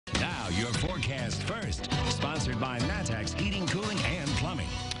Your forecast first. Sponsored by Matex Heating, Cooling, and Plumbing.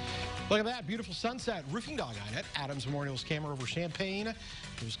 Look at that beautiful sunset. Roofing Dog on it. Adams Memorial's camera over Champaign.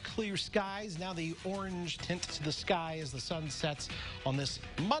 There's clear skies. Now the orange tint to the sky as the sun sets on this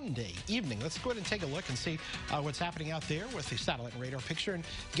Monday evening. Let's go ahead and take a look and see what's happening out there with the satellite and radar picture. And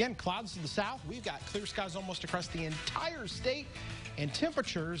again, clouds to the south. We've got clear skies almost across the entire state and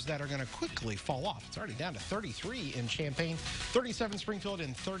temperatures that are going to quickly fall off. It's already down to 33 in Champaign, 37 Springfield,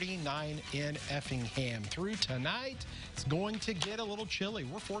 and 39 in Effingham. Through tonight, it's going to get a little chilly.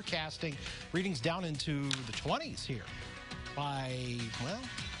 We're forecasting readings down into the 20s here by, well,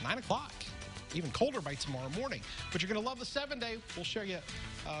 9 o'clock. Even colder by tomorrow morning. But you're going to love the 7-day. We'll show you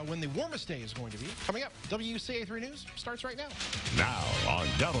when the warmest day is going to be. Coming up, WCIA 3 News starts right now. Now on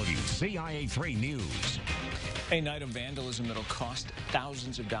WCIA 3 News. A night of vandalism that'll cost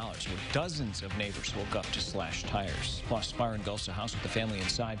thousands of dollars, where dozens of neighbors woke up to slashed tires. Plus, fire engulfs a house with the family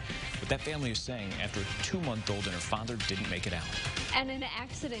inside. What that family is saying after a 2-month-old and her father didn't make it out. And an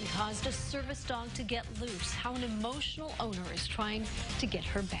accident caused a service dog to get loose. How an emotional owner is trying to get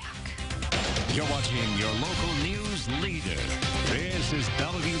her back. You're watching your local news leader. This is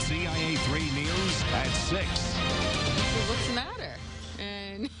WCIA 3 News at 6. What's the matter?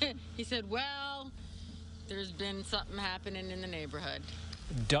 And he said, well, there's been something happening in the neighborhood.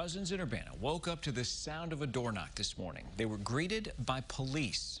 Dozens in Urbana woke up to the sound of a door knock this morning. They were greeted by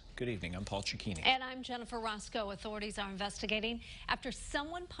police. Good evening, I'm Paul Cicchini. And I'm Jennifer Roscoe. Authorities are investigating after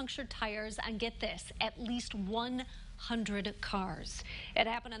someone punctured tires on, get this, at least 100 cars. It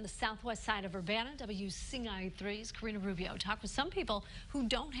happened on the southwest side of Urbana. WCIA 3's Karina Rubio talked with some people who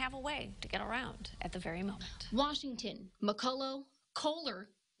don't have a way to get around at the very moment. Washington, McCullough, Kohler,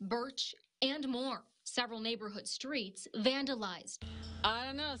 Birch, and more. Several neighborhood streets vandalized. I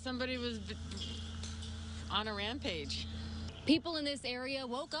don't know, somebody was on a rampage. People in this area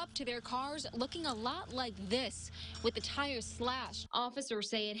woke up to their cars looking a lot like this, with the tires slashed. Officers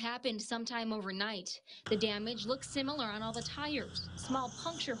say it happened sometime overnight. The damage looks similar on all the tires, small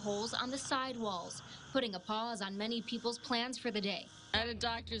puncture holes on the sidewalls, putting a pause on many people's plans for the day. I had a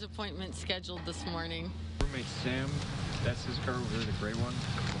doctor's appointment scheduled this morning. Roommate Sam, that's his car over there, the gray one.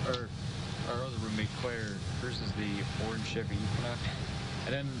 Our other roommate Claire, hers is the orange Chevy Equinox.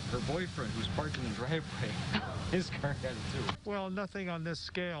 And then her boyfriend, who's parked in the driveway, his car got it too. Well, nothing on this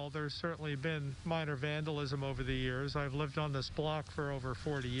scale. There's certainly been minor vandalism over the years. I've lived on this block for over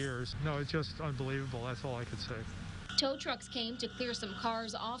 40 years. No, it's just unbelievable. That's all I could say. Tow trucks came to clear some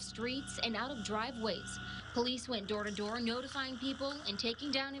cars off streets and out of driveways. Police went door to door notifying people and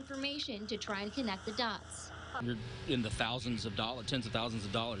taking down information to try and connect the dots. You're in the thousands of dollars, tens of thousands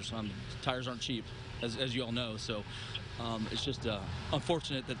of dollars. Tires aren't cheap, as you all know. So it's just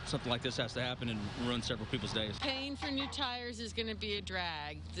unfortunate that something like this has to happen and ruin several people's days. Paying for new tires is going to be a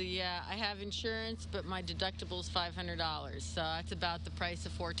drag. I have insurance, but my deductible is $500. So that's about the price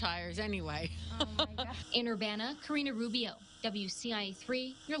of 4 tires anyway. Oh my God. In Urbana, Karina Rubio, WCIA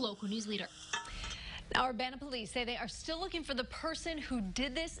 3, your local news leader. Now, Urbana police say they are still looking for the person who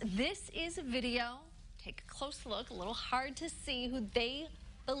did this. This is a video. Take a close look. A little hard to see who they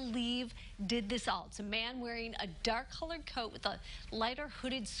believe did this all. It's a man wearing a dark-colored coat with a lighter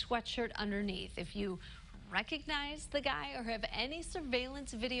hooded sweatshirt underneath. If you recognize the guy or have any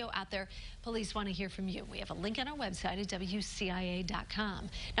surveillance video out there, police want to hear from you. We have a link on our website at WCIA.com.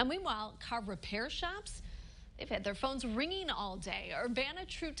 Now, meanwhile, car repair shops, they've had their phones ringing all day. Urbana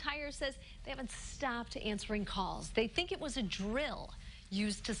True Tire says they haven't stopped answering calls. They think it was a drill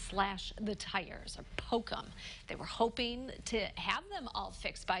used to slash the tires or poke them. They were hoping to have them all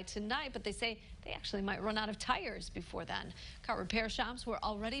fixed by tonight, but they say they actually might run out of tires before then. Car repair shops were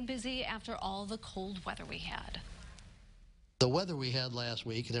already busy after all the cold weather we had. The weather we had last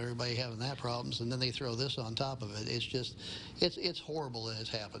week and everybody having that problems, and then they throw this on top of it. It's just, it's horrible that it's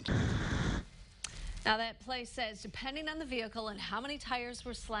happened. Now, that place says depending on the vehicle and how many tires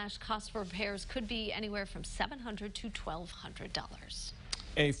were slashed, costs for repairs could be anywhere from $700 to $1,200.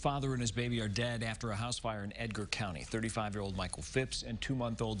 A father and his baby are dead after a house fire in Edgar County. 35-year-old Michael Phipps and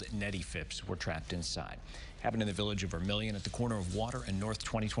 2-month-old Nettie Phipps were trapped inside. Happened in the village of Vermillion at the corner of Water and North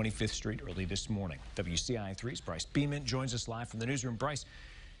 25th Street early this morning. WCIA 3's Bryce Beeman joins us live from the newsroom. Bryce,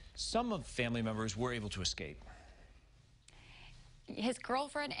 some of family members were able to escape. His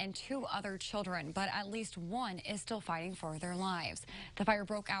girlfriend and 2 other children, but at least one is still fighting for their lives. The fire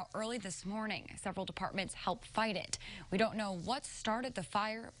broke out early this morning. Several departments helped fight it. We don't know what started the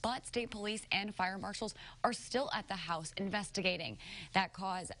fire, but state police and fire marshals are still at the house investigating. That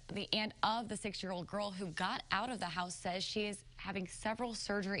cause, the aunt of the 6-year-old girl who got out of the house says she is having several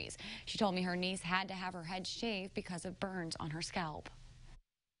surgeries. She told me her niece had to have her head shaved because of burns on her scalp.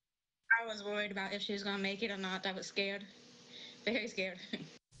 I was worried about if she was going to make it or not. I was scared, very scared.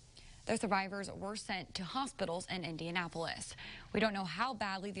 The survivors were sent to hospitals in Indianapolis. We don't know how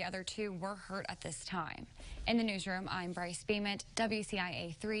badly the other two were hurt at this time. In the newsroom, I'm Bryce Beament,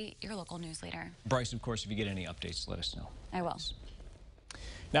 WCIA 3, your local news leader. Bryce, of course, if you get any updates, let us know. I will.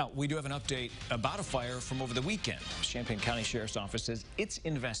 Now, we do have an update about a fire from over the weekend. Champaign County Sheriff's Office says it's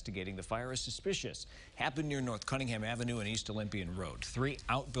investigating the fire as suspicious. Happened near North Cunningham Avenue and East Olympian Road. 3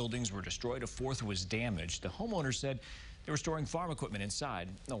 outbuildings were destroyed. A 4th was damaged. The homeowner said they were storing farm equipment inside.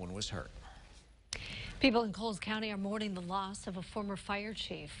 No one was hurt. People in Coles County are mourning the loss of a former fire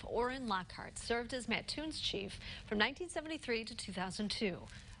chief. Orrin Lockhart served as Mattoon's chief from 1973 to 2002.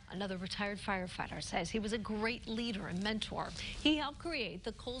 Another retired firefighter says he was a great leader and mentor. He helped create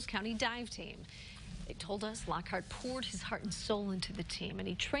the Coles County dive team. They told us Lockhart poured his heart and soul into the team, and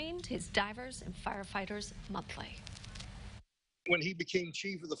he trained his divers and firefighters monthly. When he became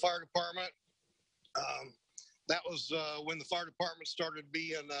chief of the fire department, that was when the fire department started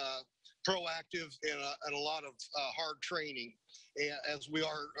being proactive and a lot of hard training, as we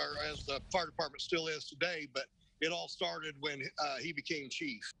are, or as the fire department still is today. But it all started when he became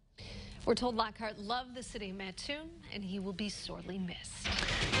chief. We're told Lockhart loved the city of Mattoon, and he will be sorely missed.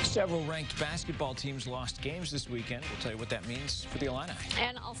 Several ranked basketball teams lost games this weekend. We'll tell you what that means for the Illini.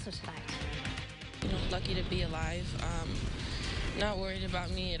 And also tonight. Lucky to be alive. Not worried about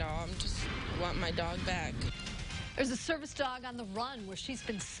me at all. I'm just want my dog back. There's a service dog on the run where she's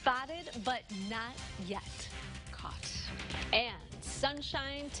been spotted, but not yet caught. And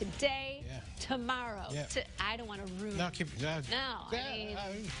sunshine today, tomorrow. I don't want to ruin. No,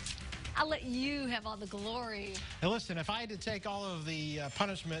 I'll let you have all the glory. Hey, listen, if I had to take all of the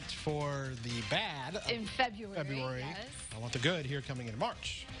punishment for the bad in February, yes. I want the good here coming in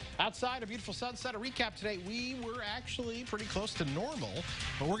March. Outside, a beautiful sunset. A recap today, we were actually pretty close to normal,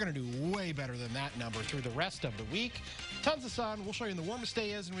 but we're going to do way better than that number through the rest of the week. Tons of sun. We'll show you when the warmest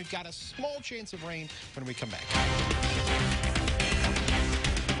day is, and we've got a small chance of rain when we come back.